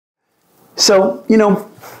So, you know,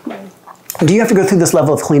 do you have to go through this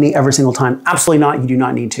level of cleaning every single time? Absolutely not. You do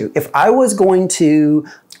not need to. If I was going to,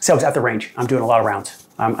 say I was at the range, I'm doing a lot of rounds.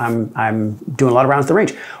 I'm doing a lot of rounds at the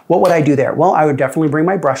range. What would I do there? Well, I would definitely bring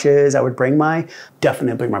my brushes. I would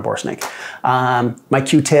definitely bring my bore snake, my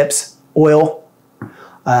Q-tips, oil.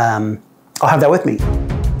 I'll have that with me.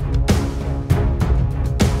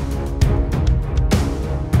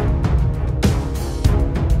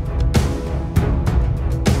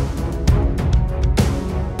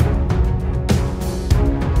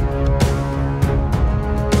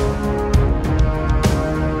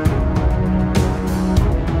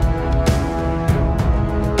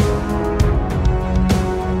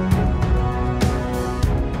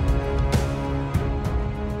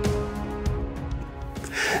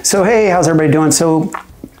 So hey, how's everybody doing? So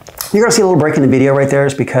you're gonna see a little break in the video right there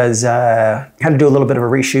is because I had to do a little bit of a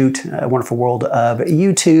reshoot, a wonderful world of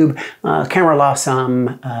YouTube. Camera lost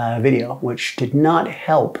some video, which did not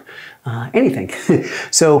help anything.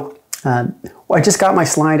 So I just got my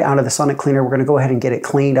slide out of the sonic cleaner. We're gonna go ahead and get it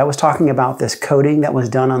cleaned. I was talking about this coating that was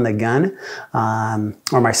done on the gun,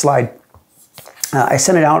 or my slide. I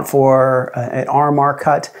sent it out for an RMR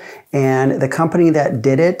cut, and the company that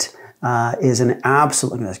did it is an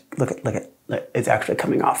absolute, look at, it's actually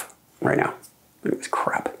coming off right now. It was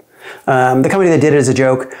crap. The company that did it is a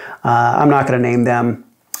joke. I'm not going to name them.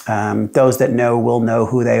 Those that know will know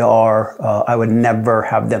who they are. I would never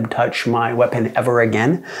have them touch my weapon ever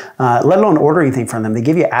again, let alone order anything from them. They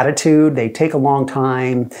give you attitude. They take a long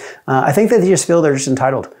time. I think that they just feel they're just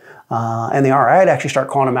entitled. And they are. I'd actually start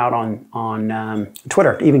calling them out on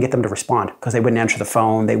Twitter to even get them to respond because they wouldn't answer the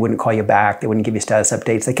phone. They wouldn't call you back. They wouldn't give you status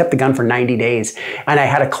updates. They kept the gun for 90 days. And I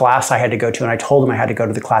had a class I had to go to, and I told them I had to go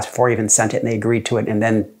to the class before I even sent it, and they agreed to it, and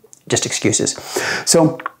then just excuses.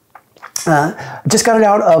 So just got it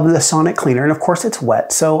out of the sonic cleaner, and of course it's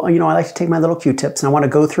wet. So, you know, I like to take my little Q-tips, and I want to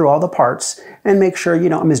go through all the parts and make sure, you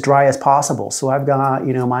know, I'm as dry as possible. So I've got,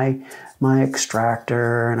 you know, my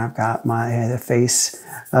extractor, and I've got the face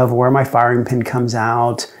of where my firing pin comes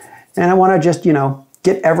out. And I want to just, you know,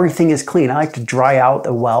 get everything as clean. I like to dry out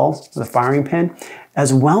the well, the firing pin,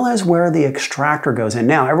 as well as where the extractor goes in.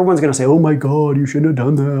 Now, everyone's going to say, oh my God, you shouldn't have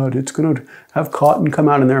done that. It's going to have cotton come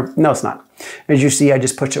out in there. No, it's not. As you see, I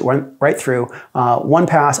just pushed it right through. One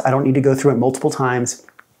pass, I don't need to go through it multiple times.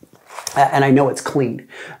 And I know it's clean.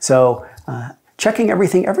 So, checking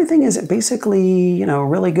everything is basically, you know,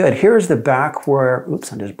 really good. Here's the back where,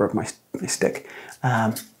 oops, I just broke my stick,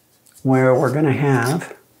 where we're gonna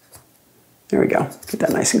have, there we go, get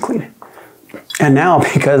that nice and clean. And now,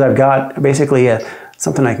 because I've got basically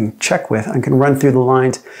something I can check with, I can run through the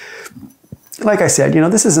lines. Like I said, you know,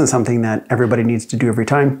 this isn't something that everybody needs to do every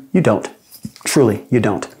time. You don't, truly, you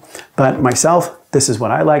don't. But myself, this is what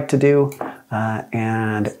I like to do.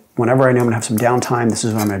 And whenever I know I'm gonna have some downtime, this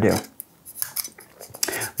is what I'm gonna do.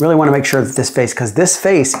 Really want to make sure that this face, because this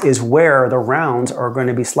face is where the rounds are going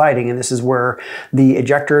to be sliding, and this is where the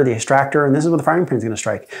ejector, the extractor, and this is where the firing pin is going to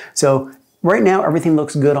strike. So right now everything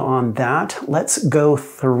looks good on that. Let's go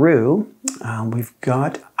through. We've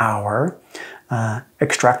got our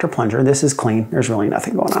extractor plunger. This is clean. There's really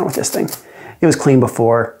nothing going on with this thing. It was clean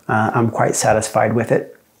before. I'm quite satisfied with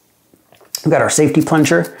it. We've got our safety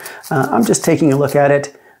plunger. I'm just taking a look at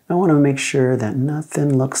it. I want to make sure that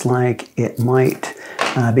nothing looks like it might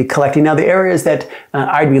be collecting. Now the areas that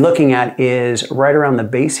I'd be looking at is right around the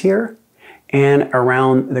base here and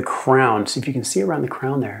around the crown. So if you can see around the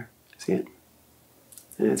crown there, see it?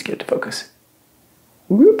 Let's get it to focus.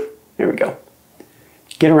 Whoop, there we go.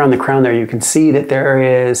 Get around the crown there, you can see that there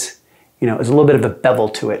is, you know, there's a little bit of a bevel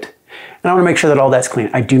to it. And I want to make sure that all that's clean.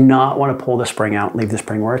 I do not want to pull the spring out, leave the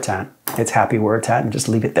spring where it's at. It's happy where it's at, and just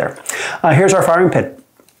leave it there. Here's our firing pin.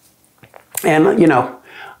 And, you know,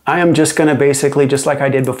 I am just going to basically, just like I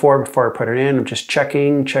did before I put it in, I'm just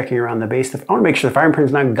checking around the base. I want to make sure the firing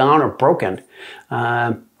pin's not gone or broken.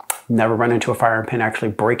 Never run into a firing pin actually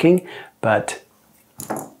breaking, but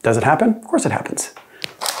does it happen? Of course it happens.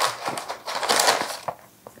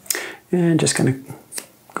 And just going to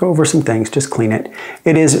go over some things, just clean it.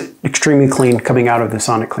 It is extremely clean coming out of the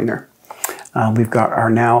sonic cleaner. We've got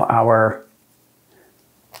our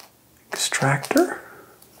extractor.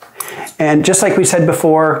 And just like we said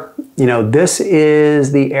before, you know, this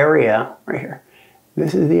is the area right here.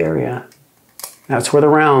 This is the area. That's where the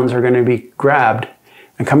rounds are going to be grabbed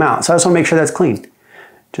and come out. So I just want to make sure that's clean.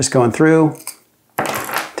 Just going through,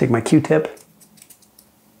 take my Q-tip.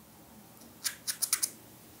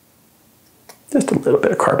 Just a little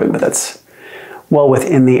bit of carbon, but that's well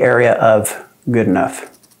within the area of good enough.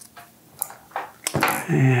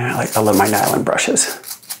 And I love my nylon brushes.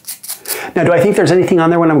 Now, do I think there's anything on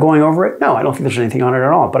there when I'm going over it? No, I don't think there's anything on it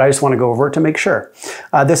at all, but I just want to go over it to make sure.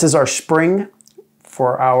 This is our spring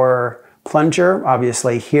for our plunger.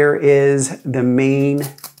 Obviously, here is the main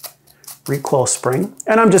recoil spring,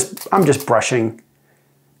 and I'm just brushing.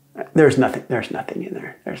 There's nothing in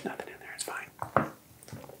there. There's nothing in there. It's fine.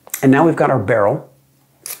 And now we've got our barrel.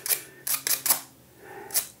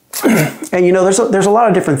 And you know, there's a lot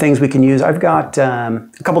of different things we can use. I've got a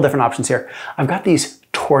couple different options here. I've got these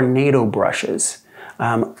tornado brushes.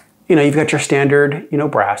 You know, you've got your standard, you know,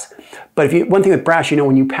 brass. But one thing with brass, you know,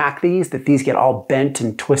 when you pack these, that these get all bent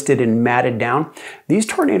and twisted and matted down. These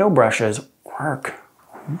tornado brushes work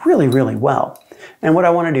really, really well. And what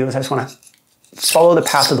I want to do is I just want to follow the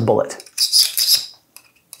path of the bullet.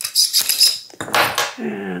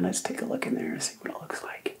 And let's take a look in there and see what it looks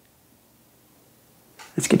like.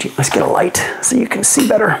 Let's get a light so you can see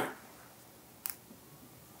better.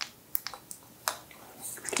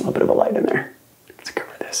 A little bit of a light in there. Let's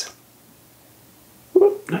cover this.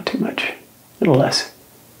 Whoop, not too much, a little less.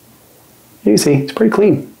 You can see it's pretty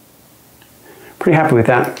clean. Pretty happy with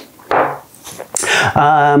that.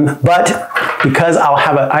 But because I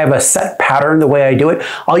have a set pattern the way I do it,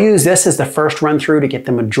 I'll use this as the first run through to get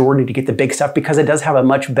the majority, to get the big stuff, because it does have a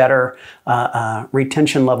much better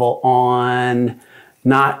retention level on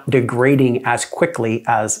not degrading as quickly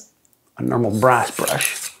as a normal brass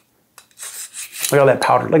brush. Look at all that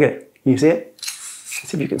powder. Look at it. Can you see it? Let's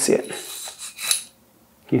see if you can see it.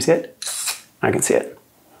 Can you see it? I can see it.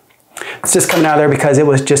 It's just coming out of there because it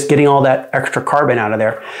was just getting all that extra carbon out of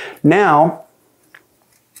there. Now,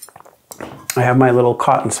 I have my little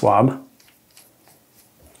cotton swab.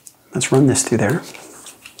 Let's run this through there.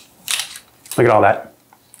 Look at all that.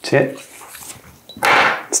 See it?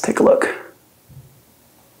 Let's take a look.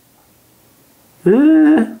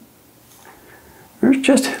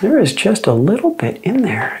 There is just a little bit in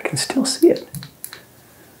there. I can still see it.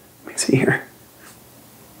 Let me see here.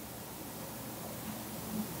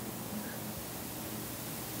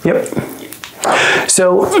 Yep.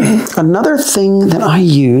 So another thing that I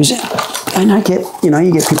use, and I get, you know,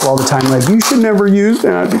 you get people all the time like, you should never use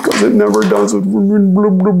that because it never does it,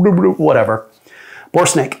 whatever. Boar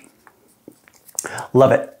snake.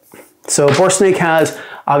 Love it. So boar snake has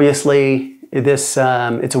obviously this,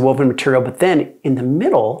 it's a woven material, but then in the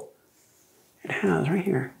middle, it has right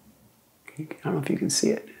here. I don't know if you can see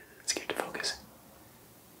it. Let's get to focus.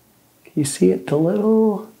 Can you see it? The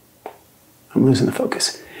little, I'm losing the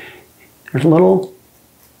focus. There's a little,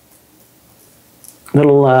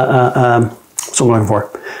 what's I'm looking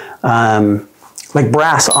for? Like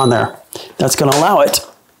brass on there. That's going to allow it.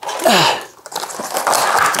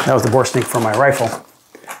 That was the boar snake for my rifle.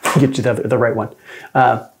 Get you the right one.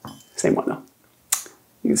 Same one though.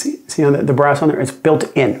 You can see on the brass on there, it's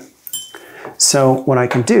built in. So what I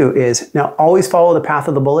can do is, now always follow the path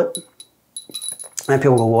of the bullet. And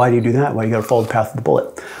people go, well, why do you do that? Why do you got to follow the path of the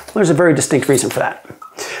bullet? Well, there's a very distinct reason for that.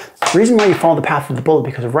 The reason why you follow the path of the bullet,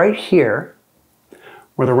 because right here,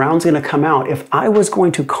 where the round's going to come out, if I was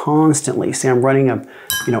going to constantly, say I'm running a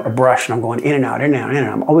brush and I'm going in and out, in and out, in and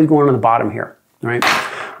out, I'm always going on the bottom here, right?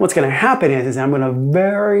 What's going to happen is I'm going to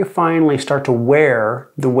very finely start to wear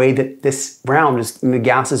the way that this round is, and the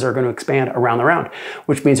gases are going to expand around the round,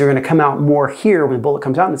 which means they're going to come out more here when the bullet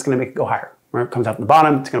comes out, and it's going to make it go higher. Right? It comes out from the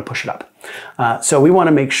bottom, it's going to push it up. So we want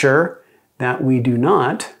to make sure that we do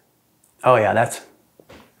not, oh yeah, that's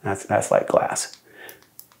like glass.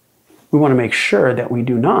 We want to make sure that we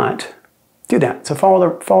do not do that. So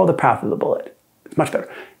follow the path of the bullet. It's much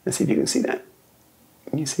better. Let's see if you can see that.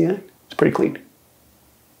 Can you see that? It's pretty clean.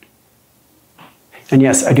 And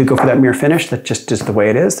yes, I do go for that mirror finish. That's just the way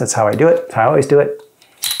it is. That's how I do it. That's how I always do it.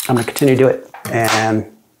 I'm going to continue to do it.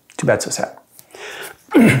 And too bad, so sad.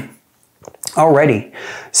 Alrighty.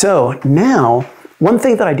 So now, one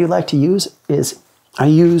thing that I do like to use is I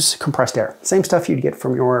use compressed air. Same stuff you'd get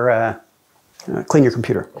from your clean your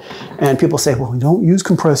computer. And people say, well, don't use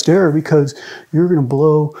compressed air because you're going to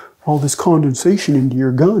blow all this condensation into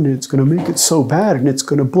your gun and it's going to make it so bad and it's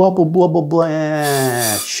going to blah, blah, blah, blah,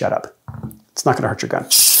 blah. Shut up. It's not going to hurt your gun.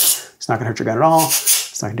 It's not going to hurt your gun at all.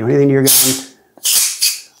 It's not going to do anything to your gun.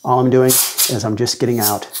 All I'm doing is I'm just getting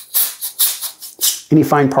out any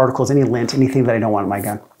fine particles, any lint, anything that I don't want in my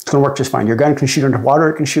gun. It's going to work just fine. Your gun can shoot underwater.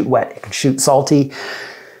 It can shoot wet. It can shoot salty.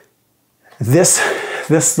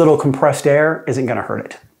 This little compressed air isn't going to hurt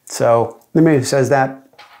it. So anybody who says that,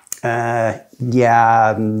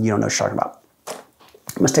 yeah, you don't know what you're talking about. I'm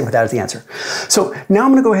going to stick with that as the answer. So now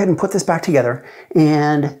I'm going to go ahead and put this back together,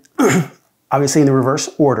 and obviously in the reverse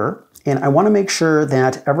order. And I want to make sure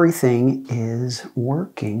that everything is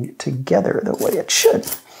working together the way it should.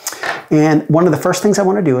 And one of the first things I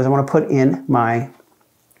want to do is I want to put in my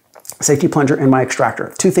safety plunger and my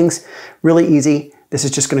extractor. Two things, really easy. This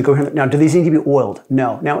is just going to go here. Now, do these need to be oiled?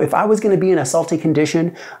 No. Now, if I was going to be in a salty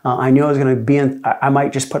condition, I knew I was going to be in, I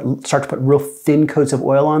might just start to put real thin coats of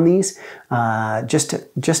oil on these, just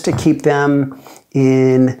to keep them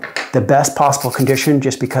in the best possible condition,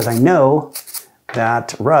 just because I know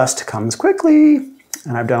that rust comes quickly,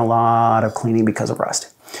 and I've done a lot of cleaning because of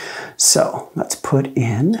rust. So let's put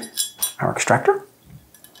in our extractor.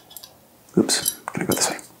 Oops, I'm gonna go this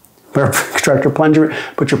way. Put our extractor plunger,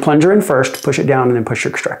 put your plunger in first, push it down, and then push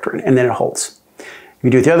your extractor in, and then it holds. If you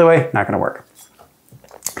do it the other way, not gonna work.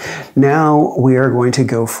 Now we are going to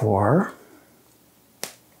go for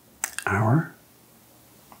our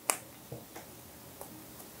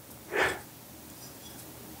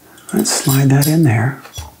let's slide that in there.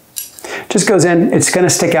 Just goes in, it's gonna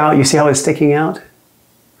stick out. You see how it's sticking out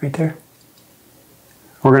right there?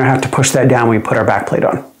 We're gonna have to push that down when we put our back plate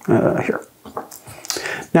on here.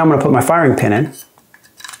 Now I'm going to put my firing pin in.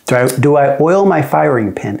 Do I oil my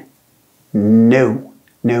firing pin? No,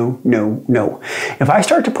 no, no, no. If I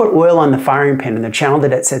start to put oil on the firing pin and the channel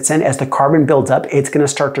that it sits in, as the carbon builds up, it's going to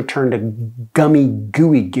start to turn to gummy,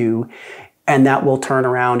 gooey goo, and that will turn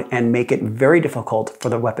around and make it very difficult for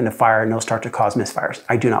the weapon to fire, and it'll start to cause misfires.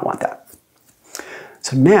 I do not want that.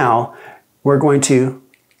 So now we're going to,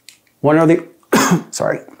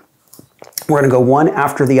 sorry, we're going to go one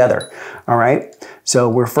after the other, all right? So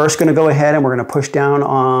we're first going to go ahead and we're going to push down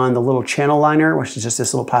on the little channel liner, which is just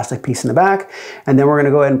this little plastic piece in the back. And then we're going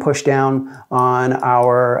to go ahead and push down on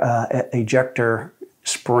our ejector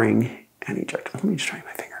spring and ejector. Let me just try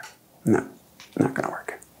my finger. No, not going to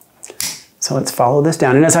work. So let's follow this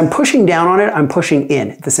down. And as I'm pushing down on it, I'm pushing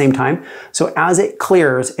in at the same time. So as it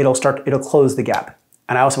clears, it'll close the gap.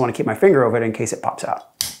 And I also want to keep my finger over it in case it pops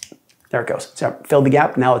out. There it goes. So I filled the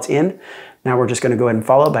gap. Now it's in. Now we're just going to go ahead and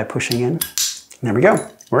follow by pushing in. There we go,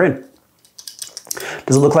 we're in.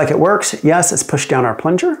 Does it look like it works? Yes, let's push down our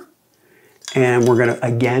plunger. And we're gonna,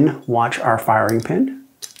 again, watch our firing pin.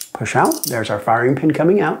 Push out, there's our firing pin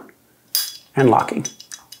coming out and locking.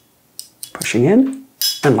 Pushing in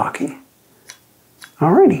and locking.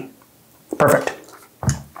 Alrighty, perfect.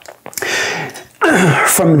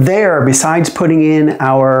 From there, besides putting in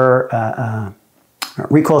our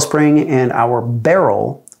recoil spring and our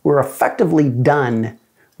barrel, we're effectively done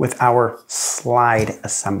with our slide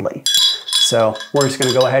assembly. So we're just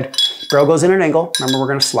gonna go ahead, barrel goes in an angle. Remember, we're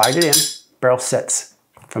gonna slide it in, barrel sits.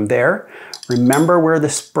 From there, remember where the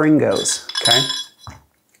spring goes, okay?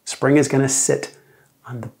 Spring is gonna sit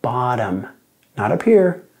on the bottom, not up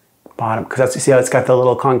here, bottom, because that's, you see how it's got the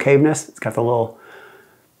little concaveness? It's got the little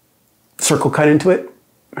circle cut into it,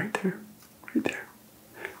 right there, right there.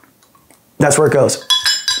 That's where it goes.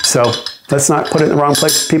 So let's not put it in the wrong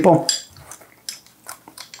place, people.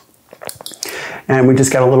 And we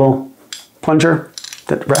just got a little plunger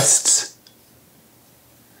that rests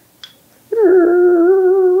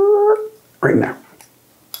right in there.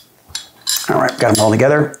 All right, got them all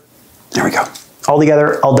together. There we go. All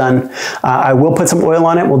together, all done. I will put some oil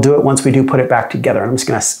on it. We'll do it once we do put it back together. I'm just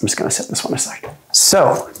gonna set this one aside.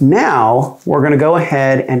 So now we're gonna go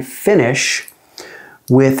ahead and finish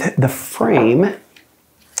with the frame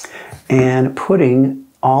and putting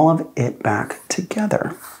all of it back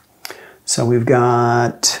together. So we've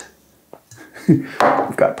got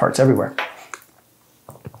parts everywhere.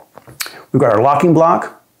 We've got our locking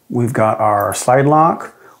block, we've got our slide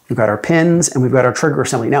lock, we've got our pins, and we've got our trigger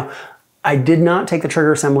assembly. Now, I did not take the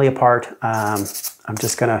trigger assembly apart. I'm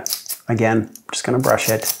just gonna, again, just gonna brush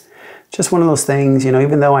it. Just one of those things, you know,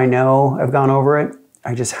 even though I know I've gone over it,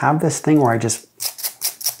 I just have this thing where I just,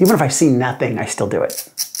 even if I see nothing, I still do it.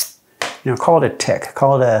 You know, call it a tick,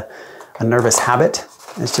 call it a nervous habit.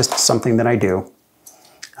 It's just something that I do.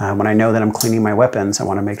 When I know that I'm cleaning my weapons, I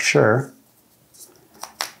want to make sure.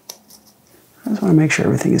 I just want to make sure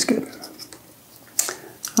everything is good.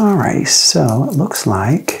 Alrighty, so it looks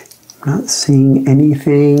like I'm not seeing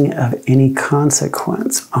anything of any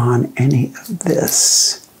consequence on any of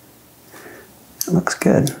this. It looks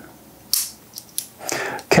good.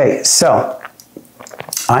 Okay, so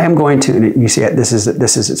I am going to, you see it, this is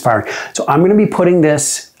it's firing. So I'm going to be putting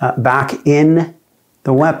this back in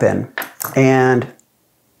the weapon, and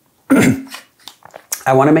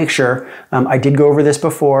I want to make sure, I did go over this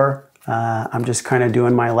before, I'm just kind of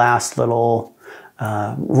doing my last little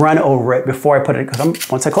run over it before I put it, because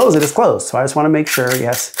once I close it, it's closed. So I just want to make sure,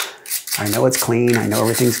 yes, I know it's clean, I know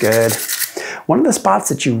everything's good. One of the spots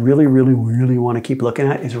that you really, really, really want to keep looking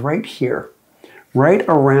at is right here. right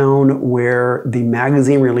around where the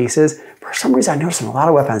magazine releases. For some reason, I noticed in a lot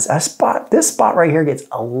of weapons, this spot right here gets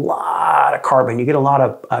a lot of carbon. You get a lot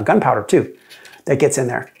of gunpowder too that gets in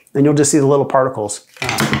there. And you'll just see the little particles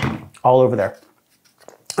all over there.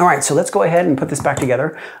 All right, so let's go ahead and put this back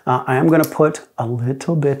together. I am gonna put a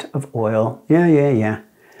little bit of oil. Yeah.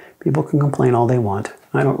 People can complain all they want.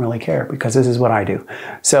 I don't really care because this is what I do.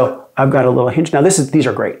 So I've got a little hinge. Now these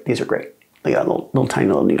are great. These are great. I got a little tiny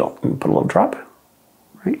little needle. I'm gonna put a little drop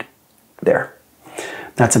right there.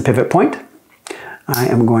 That's a pivot point. I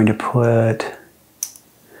am going to put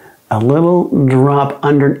a little drop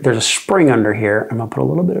under. There's a spring under here. I'm gonna put a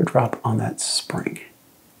little bit of drop on that spring.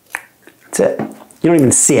 That's it. You don't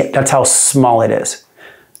even see it. That's how small it is.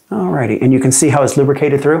 Alrighty, and you can see how it's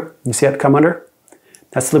lubricated through. You see it come under?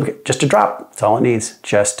 That's lubricate, just a drop. That's all it needs,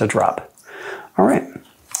 just a drop. All right,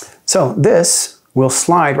 so this will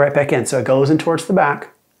slide right back in. So it goes in towards the back.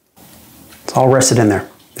 It's all rested in there.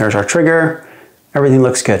 There's our trigger. Everything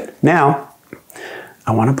looks good. Now,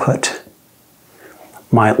 I want to put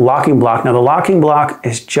my locking block. Now the locking block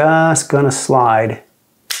is just gonna slide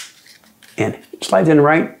in. It slides in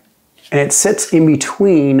right, and it sits in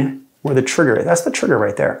between where the trigger is. That's the trigger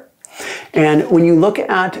right there. And when you look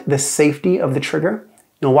at the safety of the trigger,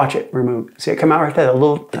 you'll watch it remove. See it come out right there,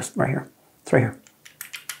 that's right here. It's right here.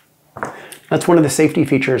 That's one of the safety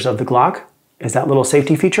features of the Glock, is that little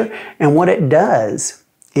safety feature. And what it does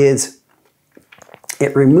is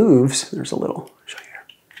it removes, there's a little, I'll show you here.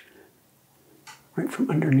 Right from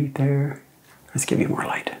underneath there. Let's give you more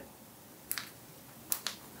light.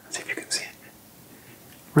 Let's see if you can see it.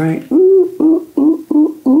 Right,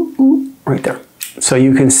 right there. So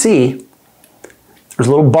you can see there's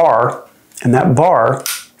a little bar, and that bar,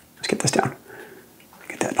 let's get this down.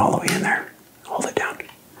 Get that all the way in there. Hold it down.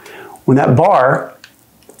 When that bar,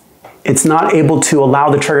 it's not able to allow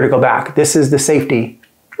the trigger to go back. This is the safety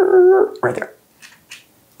right there.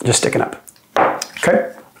 Just sticking up.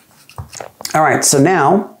 Okay. All right, so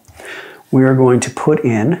now we are going to put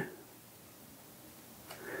in,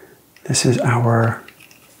 this is our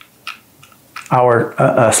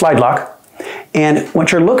slide lock. And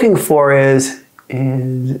what you're looking for is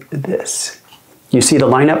this. You see the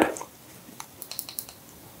lineup?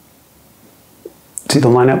 See the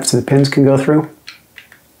lineup so the pins can go through?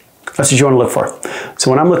 That's what you want to look for. So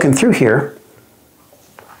when I'm looking through here,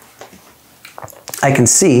 I can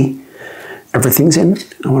see everything's in.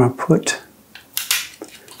 I want to put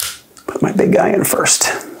my big guy in first.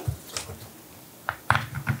 It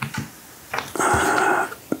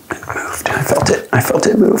moved. I felt it. I felt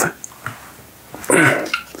it move.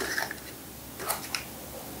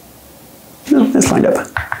 No, it's lined up.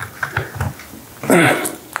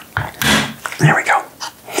 There we go.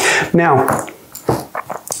 Now,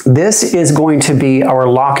 this is going to be our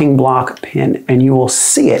locking block pin, and you will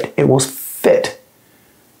see it. It will fit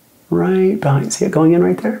right behind. See it going in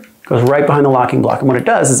right there? Goes right behind the locking block. And what it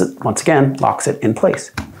does is it, once again, locks it in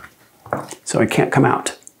place. So it can't come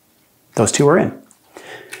out. Those two are in.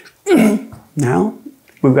 Now,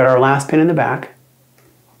 we've got our last pin in the back.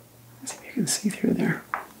 Let's see if you can see through there.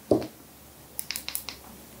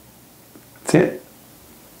 See it?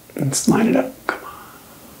 And slide it up. Come on.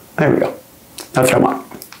 There we go. That's what I want.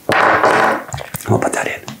 I'll put that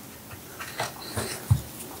in.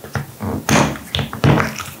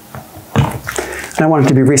 And I want it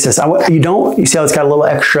to be recessed. You see how it's got a little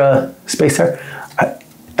extra space there?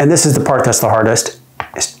 And this is the part that's the hardest,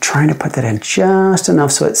 is trying to put that in just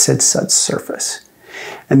enough so it sits at surface.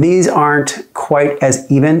 And these aren't quite as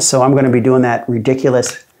even, so I'm going to be doing that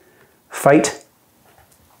ridiculous fight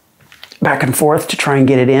back and forth to try and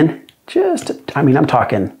get it in. I mean, I'm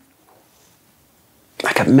talking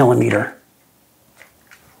like a millimeter.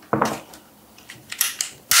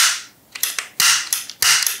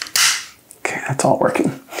 Okay, that's all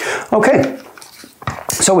working. Okay,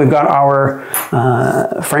 so we've got our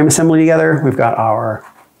frame assembly together. We've got our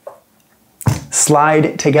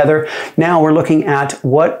slide together. Now we're looking at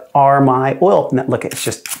what are my oil. Look, it's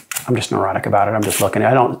just, I'm just neurotic about it. I'm just looking.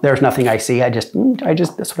 There's nothing I see. that's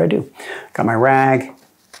what I do. Got my rag.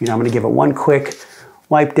 You know, I'm gonna give it one quick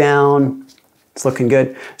wipe down. It's looking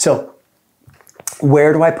good. So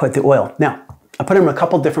where do I put the oil? Now, I put them in a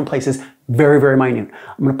couple different places, very, very minute.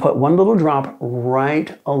 I'm gonna put one little drop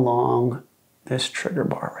right along this trigger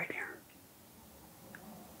bar right here.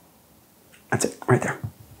 That's it, right there.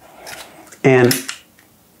 And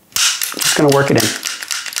just gonna work it in.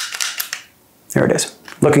 There it is,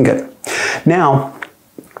 looking good. Now,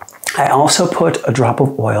 I also put a drop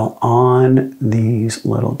of oil on these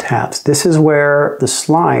little tabs. This is where the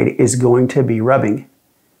slide is going to be rubbing.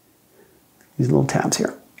 These little tabs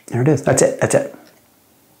here. There it is, that's it, that's it.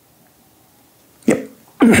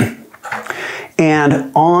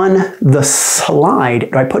 And on the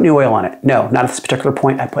slide, do I put any oil on it? No, not at this particular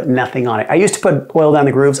point. I put nothing on it. I used to put oil down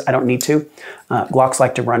the grooves. I don't need to. Glocks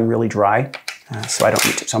like to run really dry, so I don't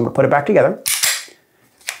need to. So I'm gonna put it back together.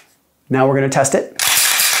 Now we're gonna test it.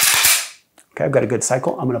 Okay, I've got a good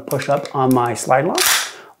cycle. I'm gonna push up on my slide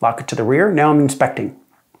lock it to the rear. Now I'm inspecting.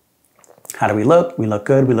 How do we look? We look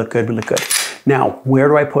good, we look good, we look good. Now, where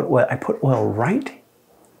do I put oil? I put oil right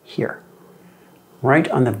here. Right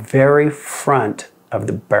on the very front of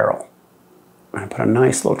the barrel. I put a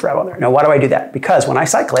nice little drab on there. Now, why do I do that? Because when I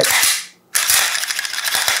cycle it,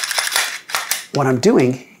 what I'm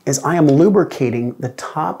doing is I am lubricating the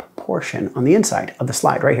top portion on the inside of the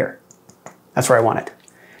slide right here. That's where I want it,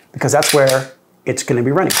 because that's where it's going to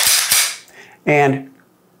be running. And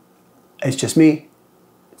it's just me.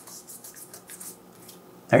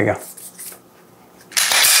 There you go.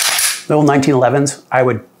 The old 1911s, I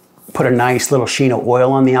would put a nice little sheen of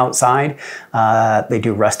oil on the outside. They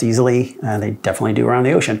do rust easily. They definitely do around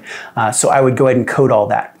the ocean. So I would go ahead and coat all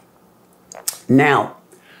that. Now,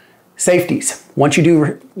 safeties. Once you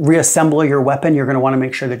do reassemble your weapon, you're going to want to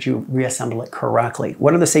make sure that you reassemble it correctly.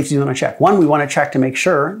 What are the safeties you want to check? One, we want to check to make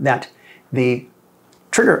sure that the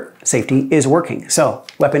trigger safety is working. So,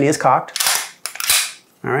 weapon is cocked.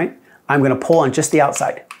 All right. I'm going to pull on just the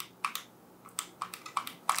outside.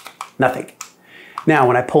 Nothing. Now,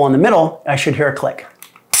 when I pull on the middle, I should hear a click.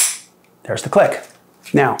 There's the click.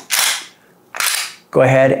 Now, go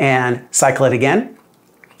ahead and cycle it again.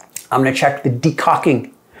 I'm going to check the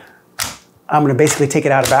decocking. I'm going to basically take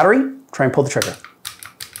it out of battery, try and pull the trigger.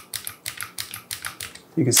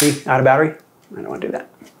 You can see, out of battery. I don't want to do that.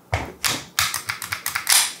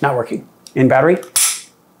 Not working. In battery,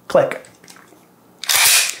 click.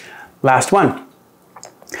 Last one.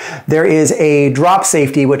 There is a drop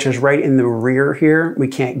safety, which is right in the rear here. We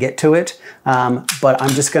can't get to it, but I'm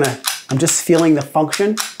just feeling the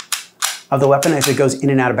function of the weapon as it goes in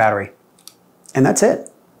and out of battery. And that's it.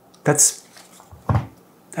 That's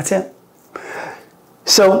it.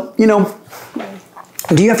 So, you know,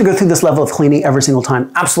 do you have to go through this level of cleaning every single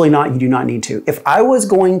time? Absolutely not. You do not need to. If I was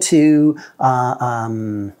going to,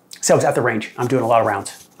 say I was at the range, I'm doing a lot of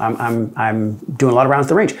rounds. I'm doing a lot of rounds at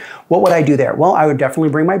the range. What would I do there? Well, I would definitely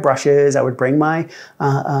bring my brushes. I would bring my,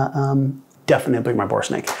 definitely bring my bore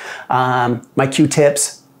snake, my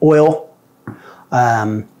Q-tips, oil.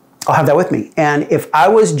 I'll have that with me. And if I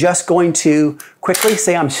was just going to quickly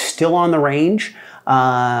say I'm still on the range,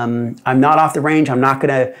 I'm not off the range, I'm not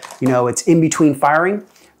gonna, you know, it's in between firing.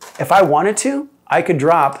 If I wanted to, I could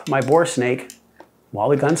drop my bore snake while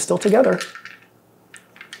the gun's still together.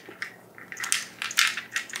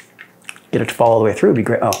 Get it to fall all the way through, would be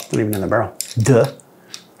great. Oh, not even in the barrel. Duh.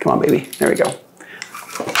 Come on, baby. There we go.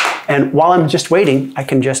 And while I'm just waiting, I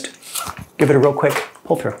can just give it a real quick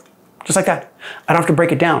pull through. Just like that. I don't have to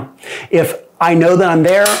break it down. If I know that I'm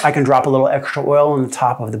there, I can drop a little extra oil on the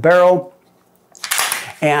top of the barrel.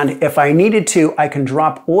 And if I needed to, I can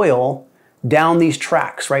drop oil down these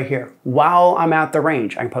tracks right here while I'm at the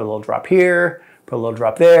range. I can put a little drop here, put a little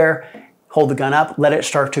drop there, hold the gun up, let it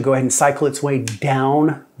start to go ahead and cycle its way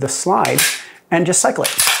down the slide, and just cycle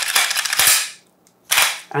it.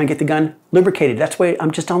 And get the gun lubricated. That's why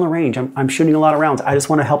I'm just on the range. I'm shooting a lot of rounds. I just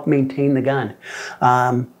want to help maintain the gun.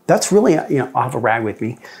 That's really, you know, I'll have a rag with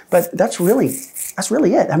me, but that's really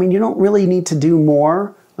it. I mean, you don't really need to do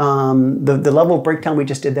more. The level of breakdown we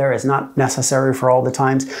just did there is not necessary for all the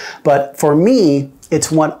times, but for me, it's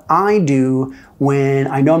what I do when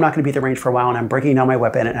I know I'm not going to be at the range for a while and I'm breaking down my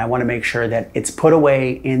weapon and I want to make sure that it's put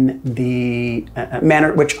away in the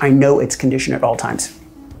manner which I know it's conditioned at all times.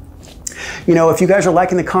 You know, if you guys are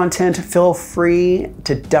liking the content, feel free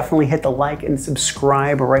to definitely hit the like and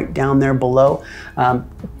subscribe right down there below. We're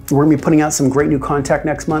going to be putting out some great new content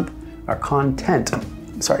next month,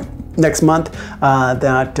 next month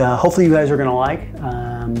that hopefully you guys are going to like.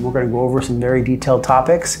 We're going to go over some very detailed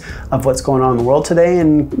topics of what's going on in the world today,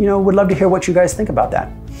 and you know, would love to hear what you guys think about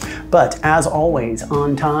that. But as always,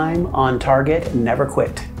 on time, on target, never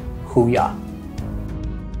quit. Hoo-yah.